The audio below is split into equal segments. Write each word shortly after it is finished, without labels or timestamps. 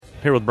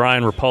Here with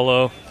Brian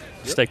Rapolo,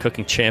 steak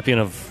cooking champion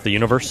of the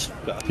universe.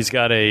 He's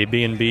got a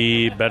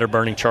B&B Better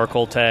Burning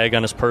Charcoal tag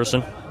on his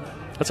person.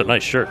 That's a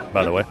nice shirt,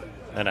 by the way,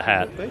 and a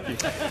hat. Thank you.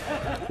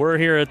 We're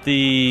here at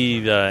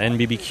the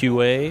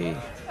NBBQA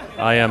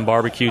IM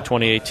Barbecue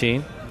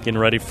 2018, getting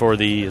ready for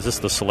is this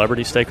the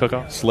Celebrity Steak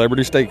Cook-Off?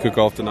 Celebrity Steak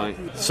Cook-Off tonight.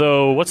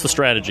 So what's the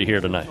strategy here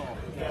tonight?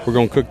 We're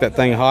going to cook that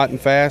thing hot and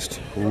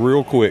fast,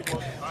 real quick. Do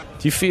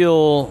you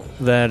feel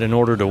that in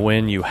order to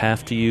win, you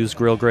have to use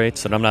grill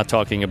grates? And I'm not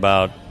talking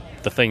about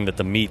the thing that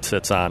the meat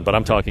sits on, but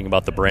I'm talking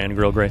about the brand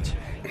grill grates.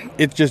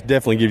 It just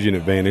definitely gives you an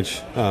advantage.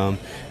 Out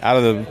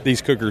of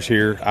these cookers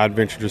here, I'd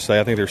venture to say,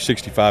 I think there's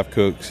 65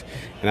 cooks,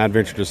 and I'd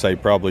venture to say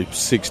probably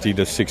 60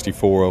 to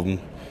 64 of them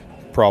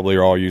probably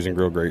are all using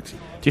grill grates. Do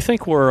you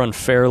think we're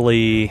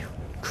unfairly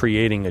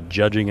creating a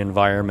judging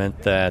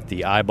environment that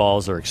the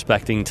eyeballs are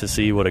expecting to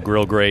see what a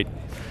grill grate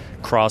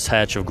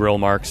crosshatch of grill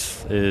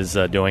marks is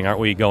doing? Aren't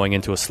we going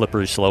into a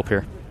slippery slope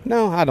here?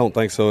 No, I don't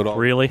think so at all.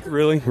 Really?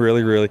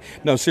 Really.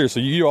 No,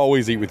 seriously, you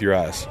always eat with your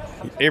eyes.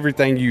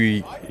 Everything you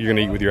eat, you're going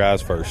to eat with your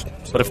eyes first.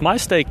 But if my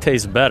steak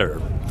tastes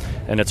better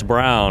and it's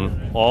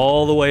brown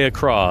all the way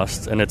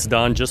across and it's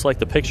done just like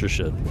the picture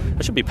should,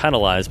 I should be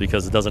penalized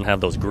because it doesn't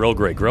have those grill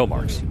grate grill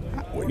marks.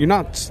 You're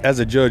not, as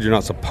a judge, you're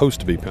not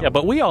supposed to be penalized. Yeah,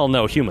 but we all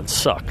know humans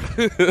suck.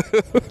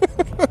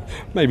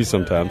 Maybe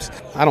sometimes.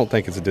 I don't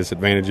think it's a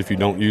disadvantage if you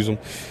don't use them.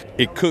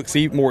 It cooks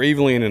more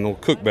evenly and it'll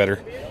cook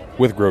better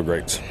with grill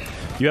grates.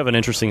 You have an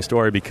interesting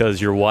story because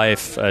your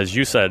wife, as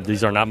you said,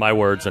 these are not my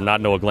words and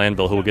not Noah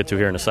Glanville, who we'll get to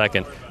here in a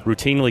second,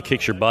 routinely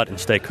kicks your butt in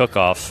steak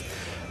cook-offs.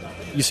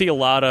 You see a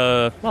lot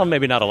of, well,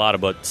 maybe not a lot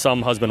of, but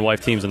some husband-wife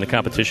teams in the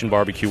competition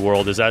barbecue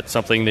world. Is that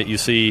something that you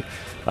see?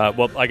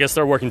 Well, I guess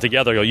they're working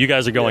together. You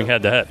guys are going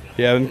head-to-head.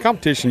 Yeah, in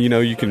competition,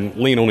 you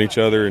can lean on each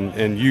other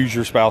and use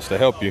your spouse to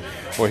help you.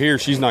 Well, here,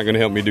 she's not going to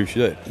help me do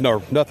shit.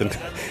 No, nothing.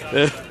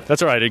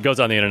 That's all right. It goes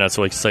on the internet,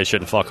 so we can say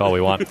shit and fuck all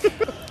we want.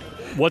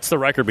 What's the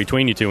record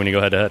between you two when you go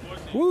head-to-head?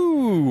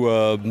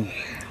 Woo.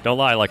 Don't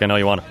lie like I know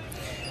you want to.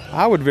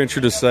 I would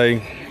venture to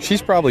say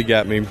she's probably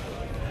got me.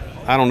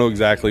 I don't know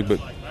exactly, but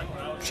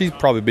she's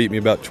probably beat me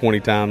about 20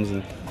 times.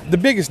 And the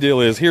biggest deal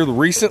is here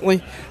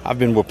recently, I've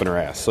been whooping her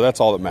ass, so that's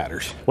all that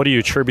matters. What do you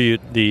attribute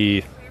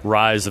the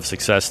rise of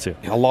success to?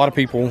 A lot of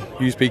people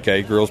use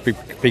PK grills.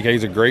 PK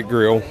is a great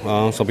grill.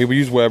 Some people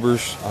use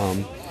Weber's.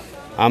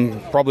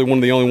 I'm probably one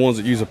of the only ones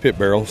that use a pit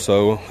barrel.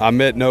 So I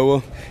met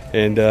Noah,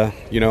 and,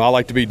 I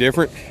like to be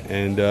different.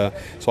 And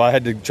so I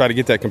had to try to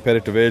get that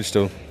competitive edge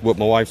to whoop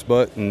my wife's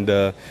butt. And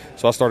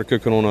so I started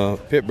cooking on a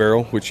pit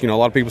barrel, which, a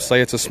lot of people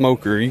say it's a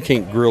smoker. You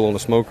can't grill on a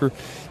smoker.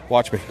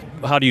 Watch me.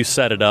 How do you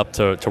set it up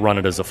to run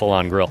it as a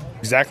full-on grill?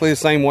 Exactly the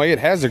same way. It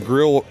has a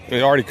grill.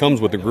 It already comes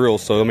with a grill.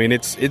 So,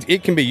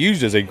 it can be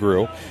used as a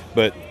grill,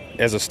 but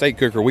as a steak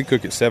cooker, we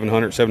cook at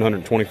 700,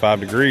 725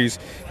 degrees.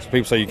 So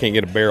people say you can't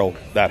get a barrel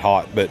that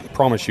hot, but I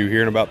promise you,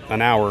 here in about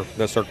an hour,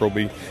 that sucker will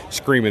be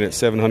screaming at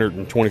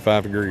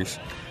 725 degrees.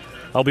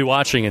 I'll be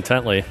watching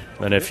intently,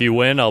 and if you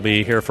win, I'll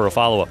be here for a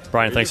follow-up.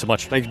 Brian, thanks so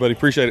much. Thanks, buddy.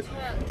 Appreciate it.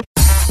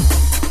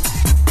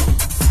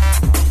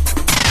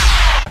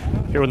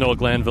 Here with Noah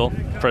Glanville,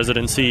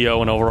 President,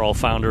 CEO, and overall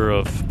founder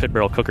of Pit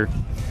Barrel Cooker.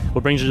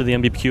 What brings you to the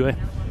NBBQA?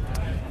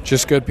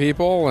 Just good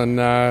people, and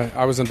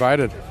I was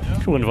invited.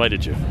 Who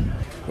invited you?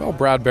 Well,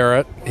 Brad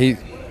Barrett. He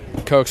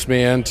coaxed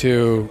me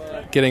into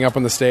getting up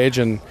on the stage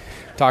and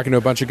talking to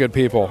a bunch of good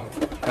people.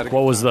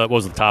 What was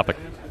the topic?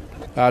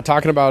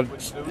 Talking about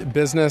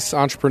business,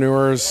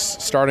 entrepreneurs,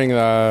 starting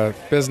a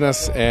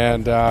business,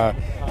 and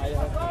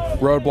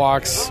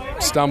roadblocks,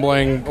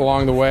 stumbling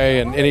along the way,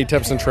 and any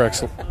tips and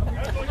tricks.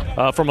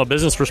 From a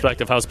business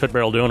perspective, how's Pit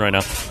Barrel doing right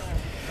now?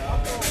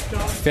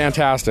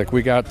 Fantastic.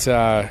 We got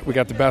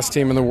the best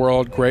team in the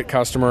world, great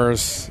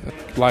customers.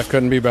 Life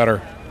couldn't be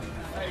better.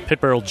 Pit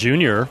Barrel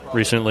Junior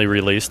recently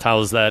released.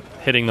 How's that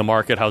hitting the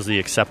market? How's the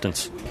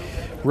acceptance?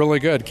 Really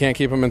good. Can't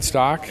keep them in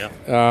stock.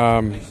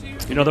 Yeah.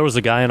 There was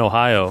a guy in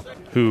Ohio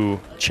who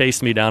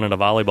chased me down in a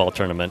volleyball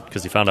tournament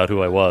because he found out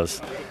who I was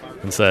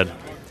and said,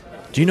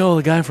 "Do you know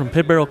the guy from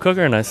Pit Barrel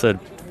Cooker?" And I said,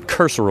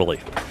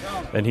 "Cursorily."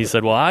 And he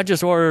said, "Well, I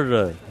just ordered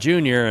a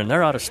Junior and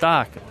they're out of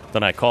stock."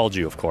 Then I called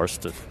you, of course,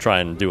 to try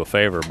and do a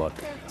favor, but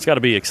it's got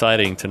to be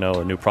exciting to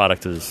know a new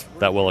product is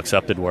that well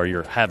accepted where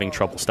you're having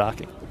trouble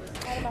stocking.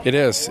 It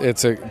is.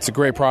 It's a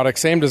great product.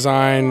 Same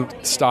design,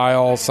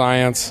 style,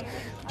 science,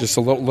 just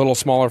a little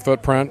smaller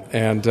footprint,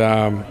 and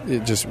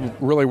it just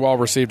really well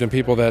received. And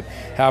people that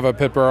have a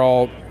pit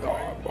barrel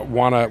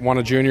want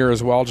a Junior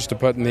as well, just to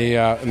put in the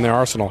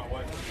arsenal.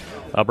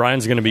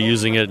 Brian's going to be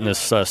using it in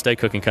this steak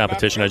cooking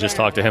competition. I just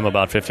talked to him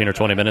about 15 or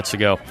 20 minutes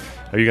ago.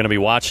 Are you going to be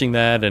watching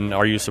that, and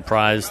are you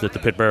surprised that the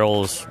pit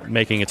barrel is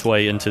making its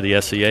way into the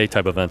SCA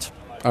type events?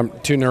 I'm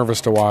too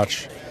nervous to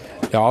watch.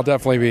 Yeah, I'll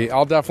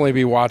definitely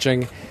be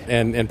watching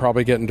and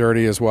probably getting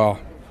dirty as well.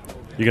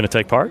 You going to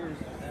take part?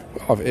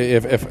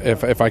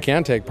 If I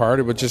can take part,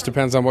 it just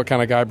depends on what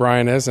kind of guy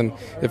Brian is and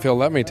if he'll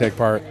let me take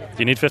part. Do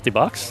you need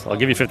 $50? I'll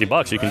give you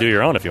 $50. You can do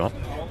your own if you want.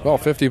 Well,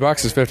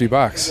 $50 is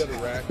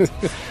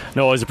 $50.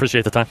 No, always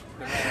appreciate the time.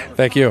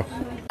 Thank you.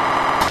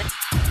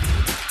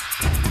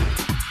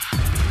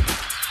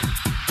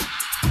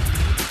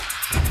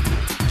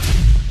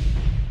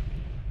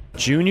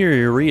 Junior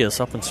Urias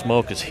Up in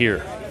Smoke is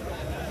here.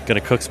 Going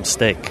to cook some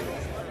steak.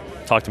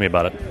 Talk to me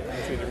about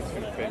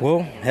it.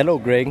 Well, hello,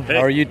 Greg. Hey.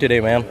 How are you today,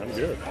 man? I'm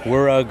good.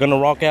 We're going to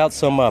rock out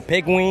some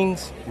pig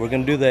wings. We're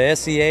going to do the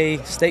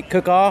SCA steak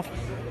cook-off,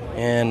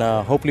 and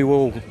hopefully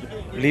we'll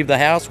leave the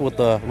house with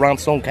the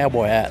rhinestone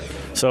cowboy hat.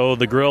 So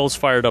the grill's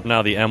fired up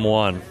now, the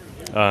M1.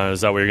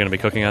 Is that what you're going to be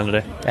cooking on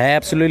today?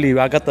 Absolutely.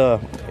 I got the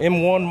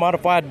M1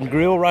 modified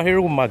grill right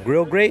here with my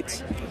grill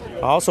grates.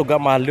 I also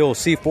got my little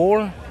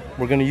C4.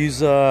 We're going to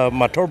use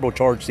my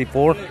turbocharged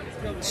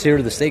C4,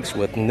 sear the steaks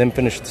with, and then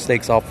finish the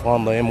steaks off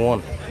on the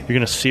M1. You're going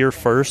to sear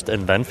first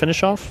and then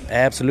finish off?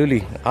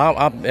 Absolutely.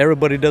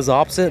 Everybody does the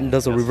opposite and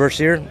does a reverse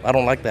sear. I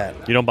don't like that.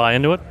 You don't buy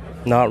into it?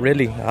 Not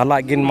really. I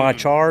like getting my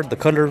char, the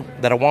color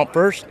that I want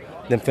first,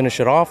 then finish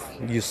it off.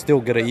 You still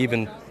get an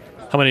even.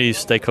 How many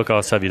steak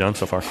cook-offs have you done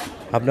so far?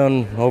 I've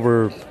done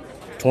over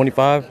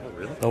 25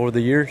 over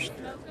the years.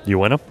 You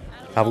win them?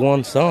 I've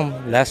won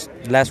some. Last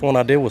one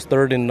I did was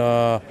third in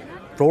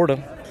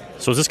Florida.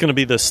 So is this going to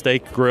be the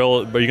steak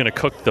grill? Are you going to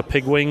cook the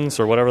pig wings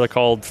or whatever they're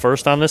called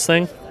first on this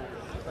thing?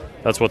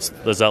 Is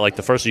that like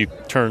the first you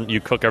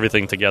cook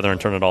everything together and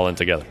turn it all in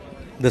together?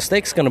 The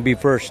steak's going to be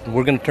first.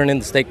 We're going to turn in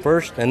the steak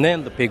first and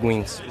then the pig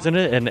wings. Isn't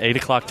it an 8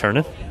 o'clock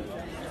turn-in?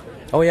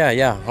 Oh,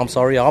 yeah. I'm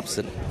sorry,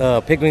 opposite.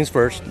 Pig wings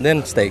first,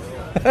 then steak.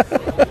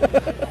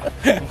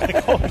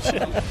 Oh,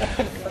 shit.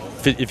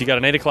 If you got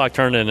an 8 o'clock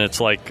turn-in,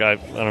 it's like, I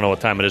don't know what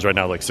time it is right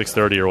now, like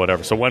 6:30 or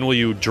whatever. So when will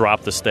you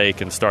drop the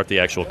steak and start the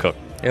actual cook?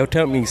 It'll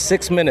take me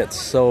 6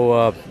 minutes,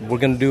 so we're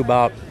going to do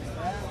about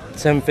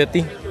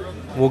 7:50.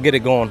 We'll get it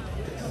going.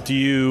 Do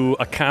you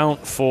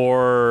account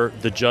for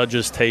the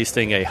judges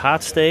tasting a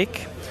hot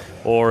steak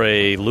or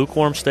a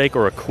lukewarm steak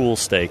or a cool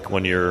steak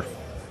when you're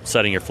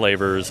setting your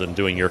flavors and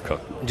doing your cook?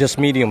 Just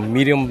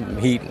medium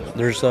heat.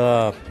 There's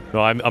No,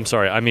 I'm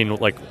sorry. I mean,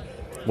 like,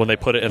 when they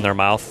put it in their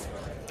mouth,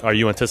 are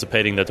you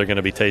anticipating that they're going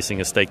to be tasting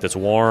a steak that's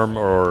warm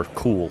or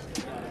cool?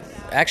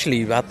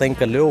 actually, I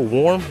think, a little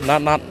warm,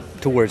 not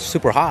to where it's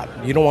super hot.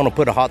 You don't want to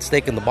put a hot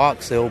steak in the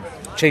box. It'll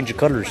change the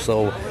colors.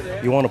 So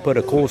you want to put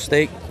a cool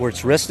steak where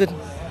it's rested.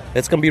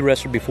 It's going to be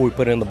rested before we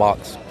put it in the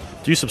box.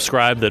 Do you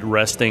subscribe that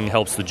resting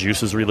helps the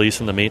juices release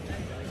in the meat?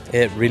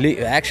 It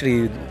really,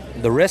 actually,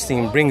 the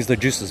resting brings the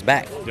juices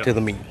back to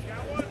the meat.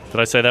 Did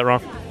I say that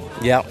wrong?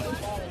 Yeah.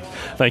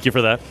 Thank you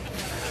for that.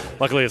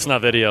 Luckily, it's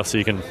not video, so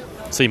you can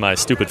see my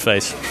stupid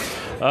face.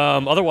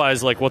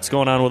 Otherwise, like, what's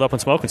going on with Up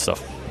and Smoke and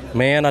stuff?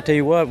 Man, I tell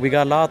you what, we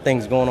got a lot of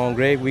things going on,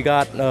 Greg. We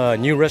got a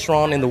new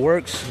restaurant in the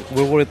works.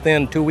 We're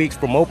within 2 weeks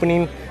from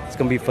opening. It's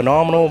going to be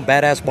phenomenal.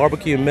 Badass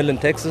Barbecue in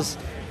Midland, Texas.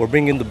 We're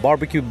bringing the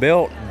barbecue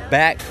belt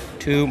back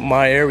to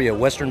my area,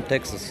 Western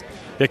Texas.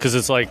 Yeah, because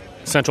it's like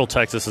Central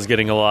Texas is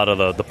getting a lot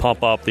of the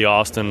pump up, the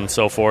Austin, and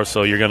so forth,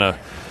 so you're going to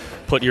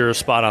put your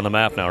spot on the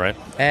map now, right?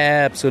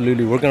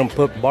 Absolutely. We're going to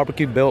put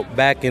barbecue belt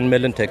back in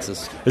Midland,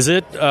 Texas. Is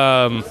it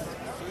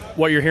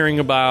what you're hearing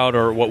about,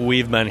 or what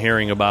we've been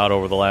hearing about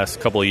over the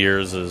last couple of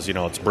years is, you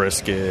know, it's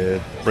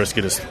brisket.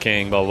 Brisket is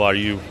king, blah, blah, blah. Are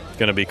you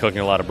going to be cooking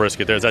a lot of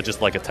brisket there? Is that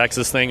just like a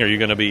Texas thing, or are you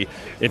going to be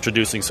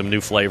introducing some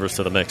new flavors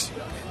to the mix?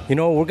 You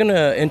know, we're going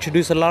to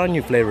introduce a lot of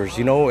new flavors.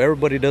 You know,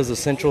 everybody does a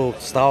central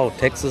style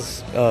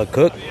Texas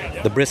cook.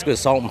 The brisket with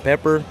salt and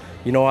pepper.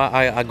 You know,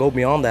 I go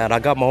beyond that. I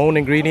got my own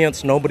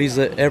ingredients. Nobody's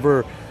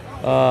ever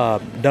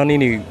done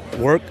any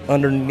work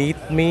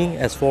underneath me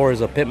as far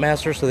as a pit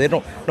master, so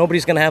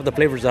nobody's going to have the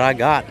flavors that I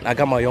got. I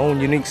got my own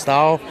unique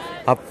style.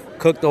 I've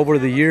cooked over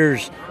the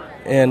years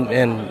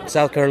in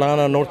South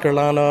Carolina, North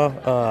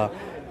Carolina,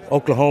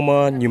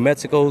 Oklahoma, New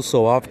Mexico,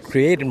 so I've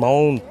created my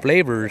own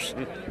flavors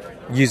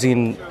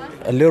using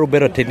a little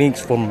bit of techniques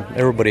from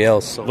everybody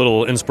else. A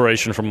little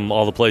inspiration from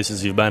all the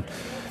places you've been.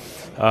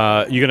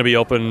 You going to be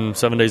open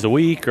 7 days a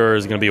week, or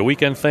is it going to be a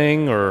weekend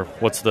thing, or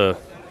what's the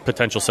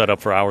potential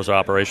setup for hours of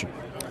operation?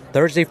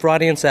 Thursday,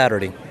 Friday, and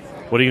Saturday.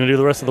 What are you going to do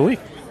the rest of the week?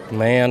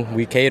 Man,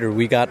 we cater.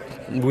 We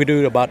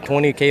do about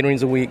 20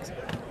 caterings a week.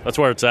 That's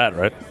where it's at,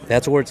 right?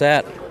 That's where it's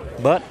at.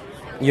 But,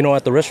 you know,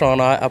 at the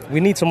restaurant, we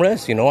need some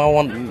rest. You know, I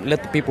want to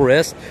let the people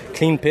rest,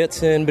 clean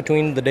pits in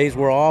between the days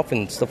we're off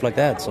and stuff like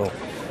that. So,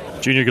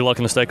 Junior, good luck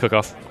in the steak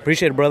cook-off.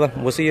 Appreciate it, brother.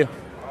 We'll see you.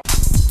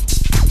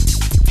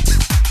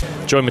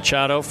 Joey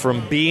Machado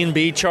from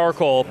B&B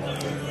Charcoal.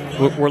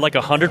 We're like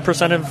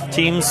 100% of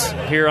teams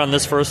here on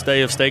this first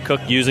day of Steak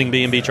Cook using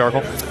B&B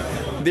Charcoal?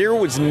 There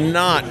was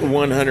not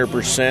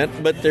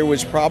 100%, but there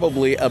was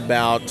probably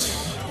about,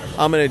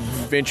 I'm going to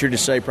venture to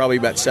say probably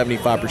about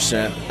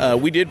 75%.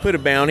 We did put a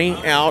bounty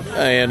out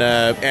and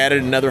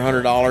added another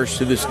 $100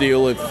 to this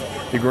deal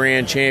if the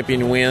grand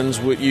champion wins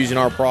with using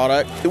our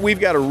product. We've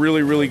got a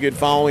really, really good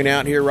following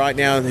out here right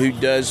now who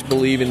does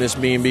believe in this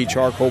B&B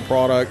Charcoal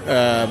product.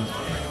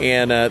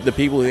 And the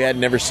people who had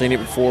never seen it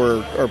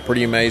before are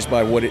pretty amazed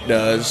by what it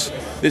does.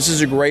 This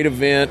is a great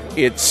event.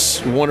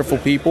 It's wonderful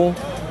people,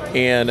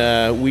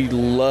 and we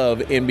love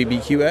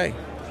NBBQA.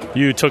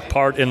 You took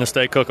part in the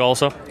steak cook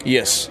also?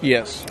 Yes.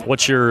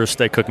 What's your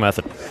steak cook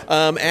method?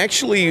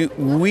 Actually,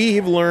 we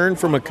have learned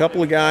from a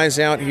couple of guys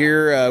out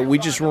here. We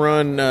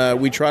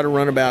try to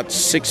run about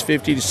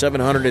 650 to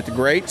 700 at the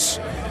grates.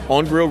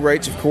 On grill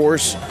grates, of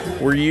course.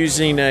 We're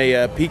using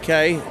a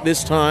PK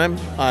this time.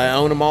 I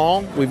own them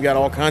all. We've got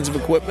all kinds of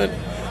equipment.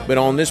 But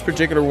on this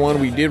particular one,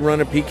 we did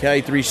run a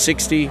PK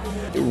 360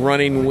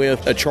 running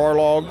with a char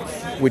log,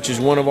 which is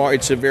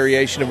it's a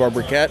variation of our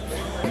briquette.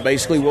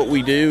 Basically what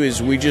we do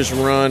is we just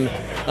run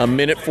a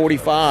minute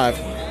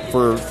 45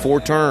 for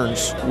 4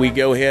 turns. We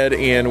go ahead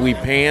and we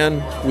put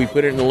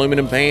it in an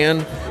aluminum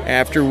pan.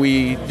 After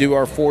we do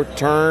our 4th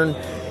turn,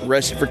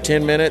 rest it for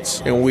 10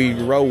 minutes, and we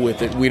roll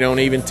with it. We don't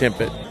even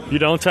temp it. You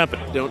don't temp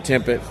it? Don't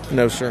temp it.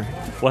 No, sir.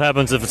 What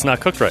happens if it's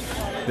not cooked right?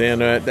 Then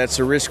that's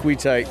a risk we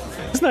take.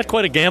 Isn't that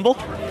quite a gamble?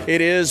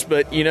 It is,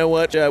 but you know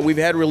what? We've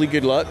had really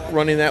good luck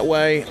running that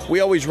way. We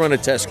always run a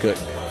test cook,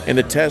 and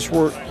the test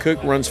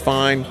cook runs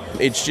fine.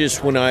 It's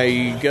just when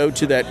I go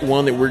to that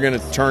one that we're going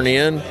to turn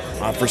in,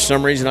 for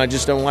some reason I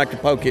just don't like to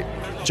poke it.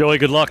 Joey,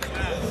 good luck.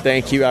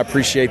 Thank you. I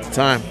appreciate the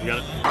time. You got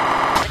it.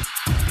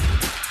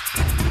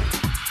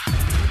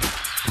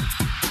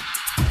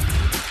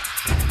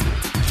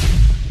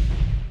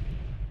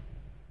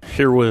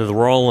 Here with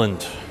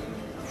Roland,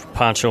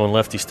 Poncho and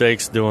Lefty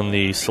Steaks, doing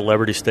the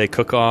Celebrity Steak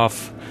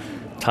Cook-Off,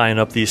 tying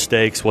up these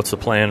steaks. What's the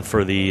plan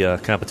for the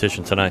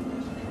competition tonight?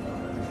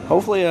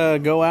 Hopefully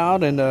go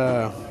out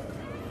and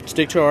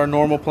stick to our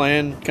normal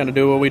plan, kind of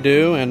do what we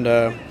do, and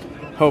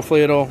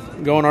hopefully it'll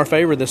go in our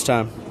favor this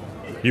time.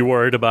 You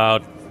worried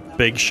about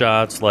big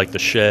shots like the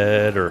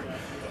Shed or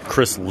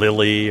Chris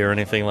Lilly or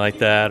anything like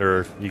that,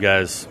 or you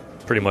guys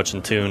pretty much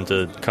in tune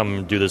to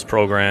come do this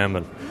program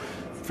and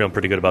feeling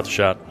pretty good about the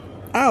shot?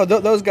 Oh,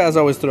 those guys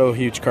always throw a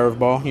huge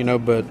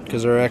curveball, but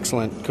because they're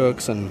excellent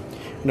cooks and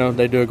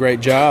they do a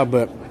great job.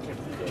 But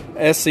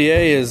SCA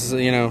is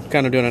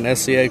kind of doing an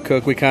SCA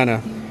cook. We kind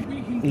of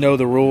know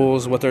the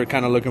rules, what they're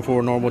kind of looking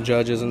for, normal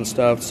judges and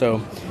stuff.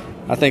 So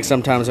I think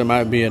sometimes it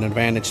might be an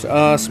advantage to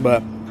us,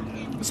 but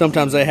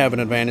sometimes they have an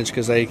advantage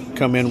because they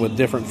come in with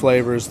different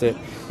flavors that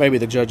maybe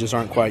the judges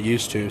aren't quite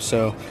used to.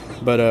 So,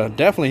 but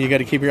definitely you got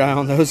to keep your eye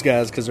on those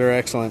guys because they're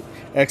excellent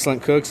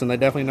cooks and they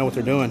definitely know what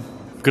they're doing.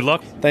 Good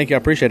luck. Thank you. I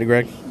appreciate it,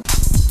 Greg.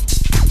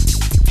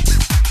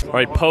 All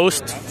right,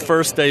 post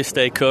first day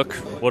steak cook,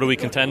 what are we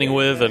contending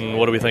with and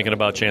what are we thinking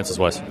about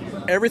chances-wise?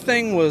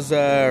 Everything was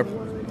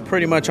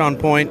pretty much on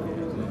point.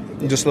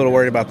 I'm just a little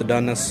worried about the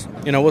doneness.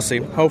 We'll see.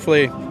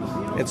 Hopefully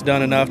it's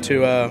done enough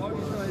to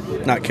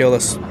not kill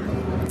us.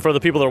 For the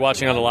people that are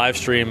watching on the live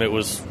stream, it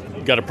was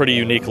got a pretty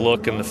unique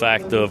look in the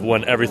fact of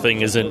when everything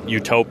isn't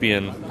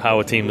utopian, how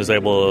a team is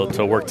able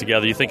to work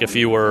together. You think if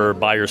you were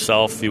by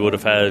yourself, you would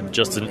have had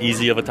just as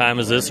easy of a time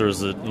as this, or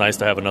is it nice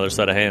to have another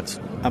set of hands?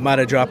 I might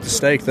have dropped the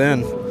steak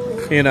then.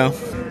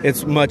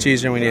 It's much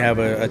easier when you have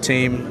a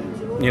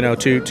team,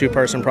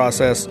 two-person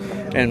process.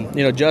 And,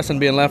 Justin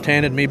being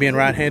left-handed, me being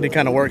right-handed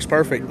kind of works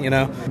perfect, We've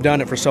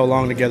done it for so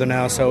long together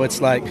now, so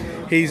it's like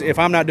if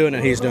I'm not doing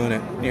it, he's doing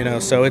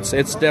it, So it's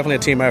definitely a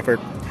team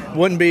effort.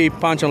 Wouldn't be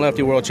Poncho and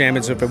Lefty World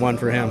Champions if it wasn't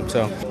for him.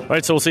 So, all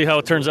right, so we'll see how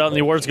it turns out in the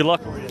awards. Good luck.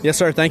 Yes,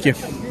 sir. Thank you.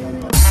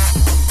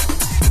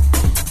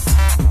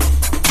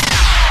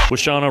 With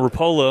Shauna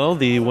Rapolo,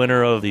 the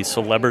winner of the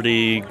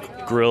Celebrity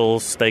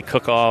Grill Steak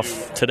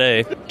Cook-Off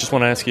today. Just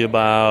want to ask you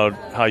about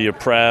how you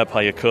prep,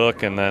 how you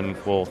cook, and then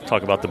we'll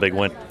talk about the big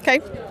win. Okay,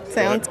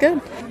 sounds good.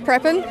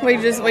 Prepping,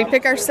 we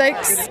pick our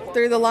steaks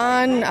through the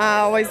line. I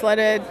always let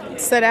it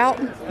sit out,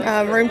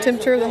 room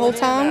temperature the whole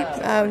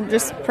time.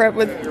 Just prep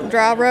with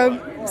dry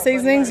rub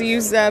seasonings. You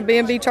use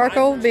B&B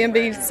charcoal,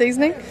 B&B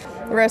seasoning.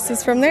 The rest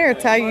is from there.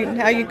 It's how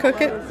you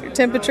cook it, your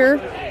temperature,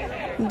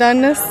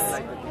 doneness.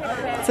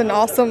 It's an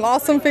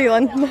awesome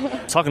feeling.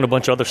 Talking to a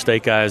bunch of other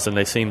steak guys, and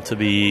they seem to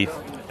be,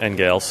 and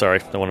gals, sorry,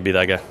 don't want to be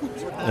that guy.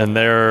 And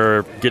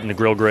they're getting the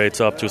grill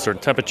grates up to a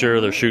certain temperature.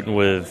 They're shooting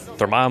with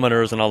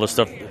thermometers and all this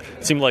stuff.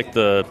 It seemed like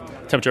the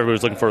temperature everybody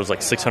was looking for was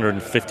like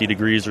 650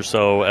 degrees or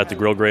so at the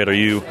grill grate. Are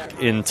you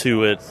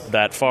into it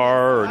that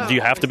far, or do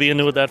you have to be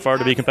into it that far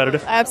to be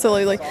competitive?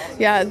 Absolutely.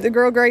 Yeah, the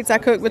grill grates I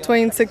cook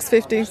between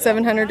 650,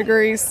 700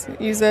 degrees.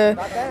 Use a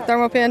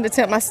thermopen to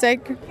temp my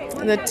steak.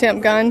 The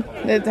temp gun,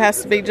 it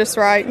has to be just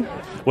right.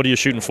 What are you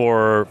shooting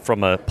for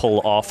from a pull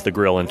off the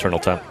grill internal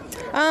temp?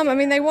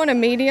 They want a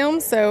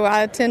medium, so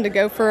I tend to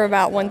go for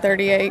about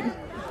 138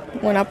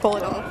 when I pull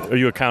it off. Are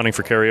you accounting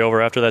for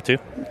carryover after that too?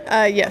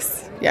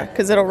 Yes. Yeah,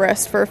 because it'll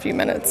rest for a few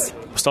minutes.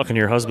 I was talking to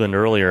your husband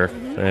earlier,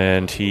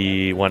 and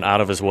he went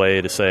out of his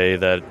way to say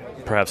that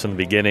perhaps in the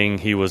beginning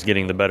he was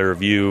getting the better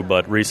of you,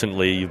 but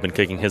recently you've been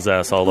kicking his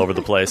ass all over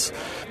the place.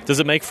 Does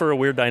it make for a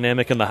weird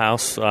dynamic in the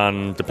house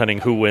on depending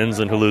who wins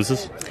and who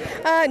loses?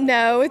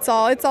 No, it's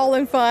all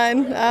in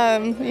fun.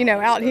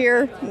 Out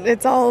here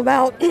it's all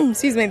about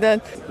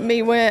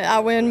I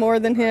win more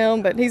than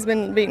him, but he's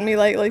been beating me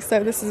lately,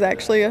 so this is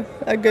actually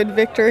a good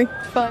victory,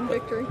 fun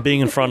victory.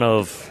 Being in front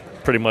of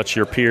pretty much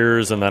your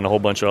peers and then a whole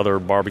bunch of other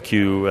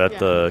barbecue at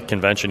the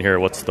convention here,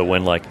 what's the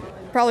win like?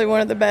 probably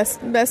one of the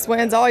best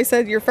wins. I always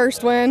said your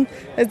first win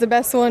is the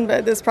best one,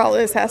 but this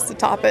has to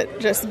top it,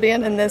 just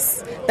being in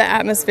the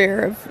atmosphere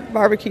of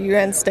barbecue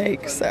and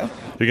steak. So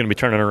You're going to be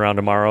turning around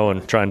tomorrow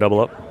and try and double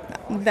up?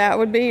 that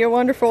would be a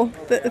wonderful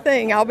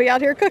thing. I'll be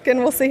out here cooking.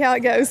 We'll see how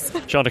it goes.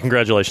 Shonda,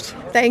 congratulations.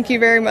 Thank you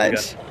very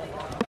much.